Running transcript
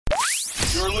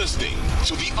listening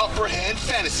to the Upper Hand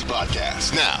Fantasy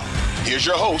Podcast. Now, here's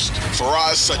your host,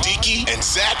 Faraz Siddiqui and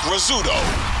Zach Rizzuto.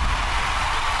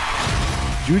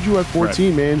 JuJu at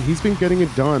 14, man, he's been getting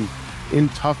it done in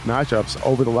tough matchups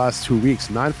over the last 2 weeks.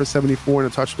 9 for 74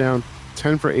 and a touchdown,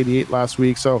 10 for 88 last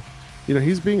week. So,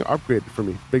 he's being upgraded for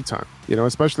me big time,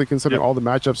 especially considering all the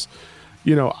matchups.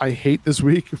 I hate this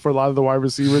week for a lot of the wide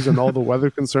receivers and all the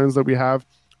weather concerns that we have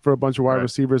for a bunch of wide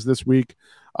receivers this week.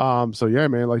 So yeah,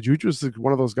 man, like JuJu is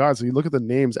one of those guys. So you look at the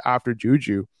names after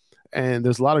JuJu, and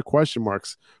there's a lot of question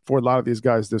marks for a lot of these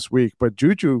guys this week. But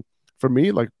JuJu, for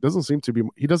me, doesn't seem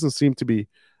to be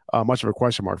much of a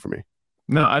question mark for me.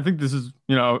 No, I think this is,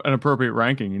 an appropriate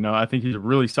ranking. I think he's a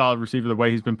really solid receiver the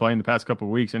way he's been playing the past couple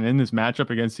of weeks. And in this matchup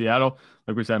against Seattle,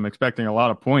 like we said, I'm expecting a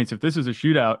lot of points. If this is a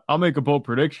shootout, I'll make a bold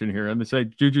prediction here and say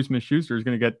JuJu Smith-Schuster is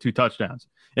going to get 2 touchdowns.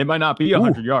 It might not be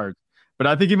 100 yards, but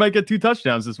I think he might get 2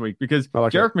 touchdowns this week because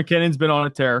Jerick McKinnon's been on a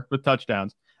tear with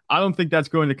touchdowns. I don't think that's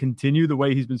going to continue the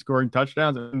way he's been scoring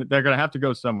touchdowns, and they're going to have to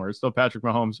go somewhere. It's still Patrick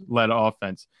Mahomes-led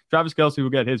offense. Travis Kelce will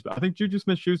get his, but I think JuJu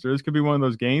Smith-Schuster, this could be one of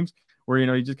those games where,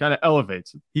 he just kind of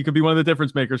elevates. He could be one of the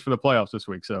difference makers for the playoffs this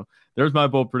week. So there's my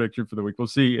bold prediction for the week. We'll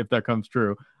see if that comes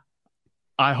true.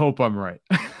 I hope I'm right.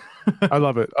 I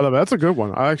love it. That's a good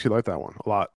one. I actually like that one a lot.